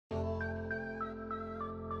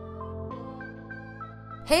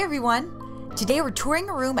Hey everyone! Today we're touring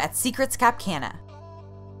a room at Secrets Cap Cana.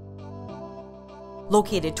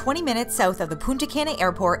 Located 20 minutes south of the Punta Cana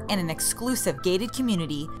airport in an exclusive gated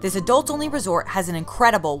community, this adult-only resort has an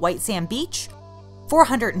incredible white sand beach,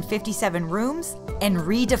 457 rooms, and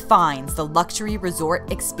redefines the luxury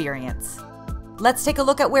resort experience. Let's take a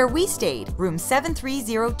look at where we stayed, room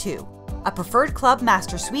 7302, a preferred club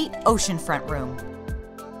master suite oceanfront room.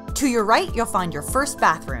 To your right, you'll find your first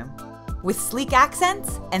bathroom, with sleek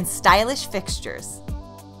accents and stylish fixtures.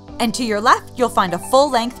 And to your left, you'll find a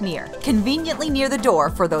full-length mirror, conveniently near the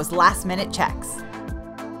door for those last-minute checks.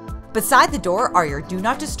 Beside the door are your Do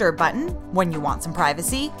Not Disturb button, when you want some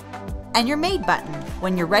privacy, and your Maid button,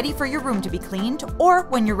 when you're ready for your room to be cleaned or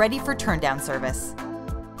when you're ready for turn-down service.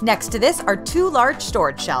 Next to this are two large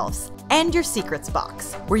storage shelves, and your secrets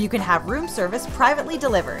box, where you can have room service privately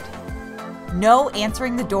delivered. No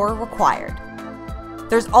answering the door required.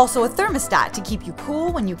 There's also a thermostat to keep you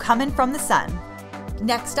cool when you come in from the sun.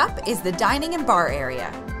 Next up is the dining and bar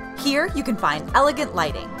area. Here you can find elegant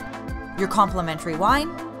lighting, your complimentary wine,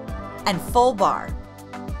 and full bar.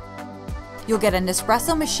 You'll get an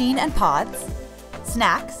espresso machine and pods,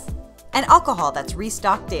 snacks, and alcohol that's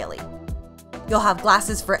restocked daily. You'll have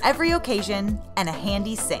glasses for every occasion and a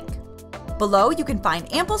handy sink. Below you can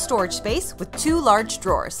find ample storage space with two large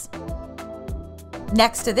drawers.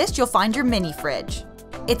 Next to this you'll find your mini fridge.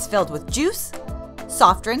 It's filled with juice,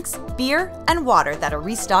 soft drinks, beer, and water that are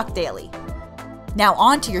restocked daily. Now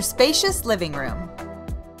on to your spacious living room.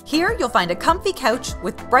 Here you'll find a comfy couch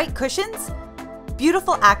with bright cushions,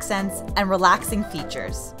 beautiful accents, and relaxing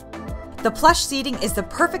features. The plush seating is the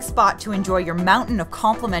perfect spot to enjoy your mountain of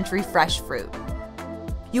complimentary fresh fruit.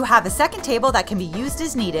 You have a second table that can be used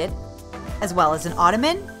as needed, as well as an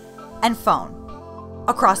ottoman and phone.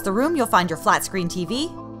 Across the room you'll find your flat screen TV,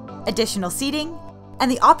 additional seating, and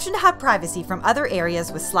the option to have privacy from other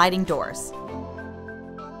areas with sliding doors.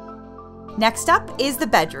 Next up is the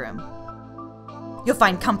bedroom. You'll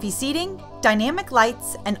find comfy seating, dynamic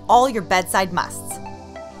lights, and all your bedside musts,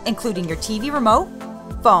 including your TV remote,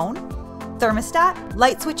 phone, thermostat,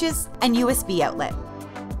 light switches, and USB outlet,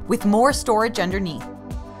 with more storage underneath.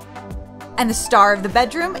 And the star of the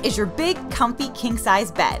bedroom is your big, comfy king-size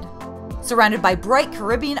bed, surrounded by bright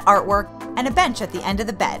Caribbean artwork and a bench at the end of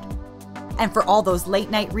the bed. And for all those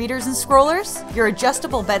late-night readers and scrollers, your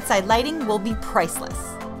adjustable bedside lighting will be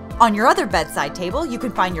priceless. On your other bedside table, you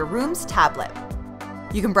can find your room's tablet.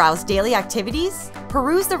 You can browse daily activities,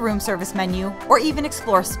 peruse the room service menu, or even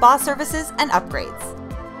explore spa services and upgrades.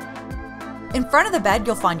 In front of the bed,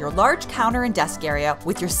 you'll find your large counter and desk area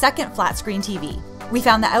with your second flat-screen TV. We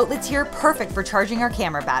found the outlets here perfect for charging our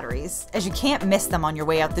camera batteries, as you can't miss them on your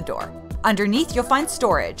way out the door. Underneath, you'll find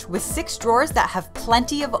storage with 6 drawers that have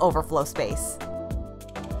plenty of overflow space.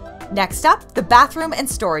 Next up, the bathroom and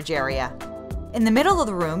storage area. In the middle of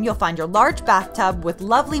the room, you'll find your large bathtub with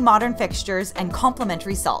lovely modern fixtures and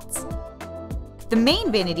complimentary salts. The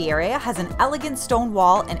main vanity area has an elegant stone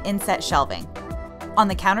wall and inset shelving. On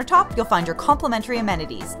the countertop, you'll find your complimentary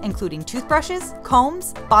amenities, including toothbrushes,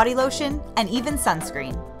 combs, body lotion, and even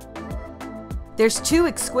sunscreen. There's 2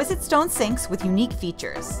 exquisite stone sinks with unique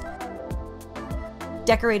features,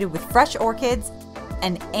 decorated with fresh orchids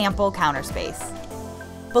and ample counter space.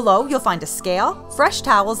 Below, you'll find a scale, fresh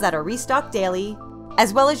towels that are restocked daily,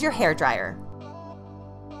 as well as your hairdryer.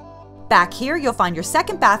 Back here, you'll find your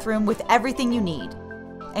second bathroom with everything you need,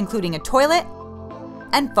 including a toilet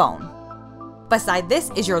and phone. Beside this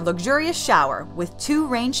is your luxurious shower with 2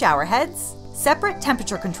 rain shower heads, separate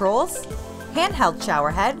temperature controls, handheld shower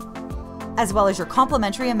head, as well as your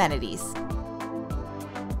complimentary amenities.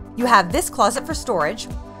 You have this closet for storage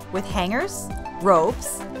with hangers,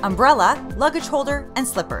 robes, umbrella, luggage holder, and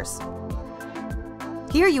slippers.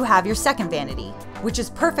 Here you have your second vanity, which is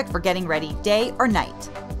perfect for getting ready day or night.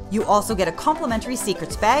 You also get a complimentary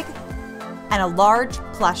secrets bag and a large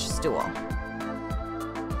plush stool.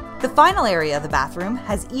 The final area of the bathroom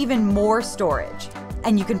has even more storage,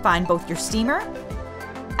 and you can find both your steamer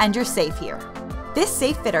and your safe here. This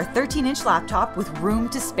safe fit our 13-inch laptop with room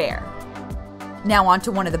to spare. Now on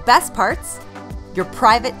to one of the best parts, your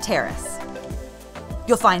private terrace.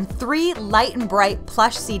 You'll find 3 light and bright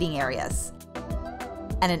plush seating areas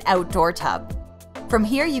and an outdoor tub. From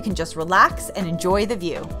here you can just relax and enjoy the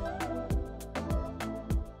view.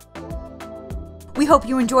 We hope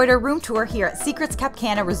you enjoyed our room tour here at Secrets Cap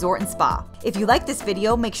Cana Resort and Spa. If you like this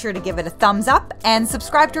video, make sure to give it a thumbs up and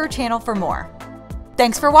subscribe to our channel for more.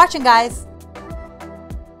 Thanks for watching, guys!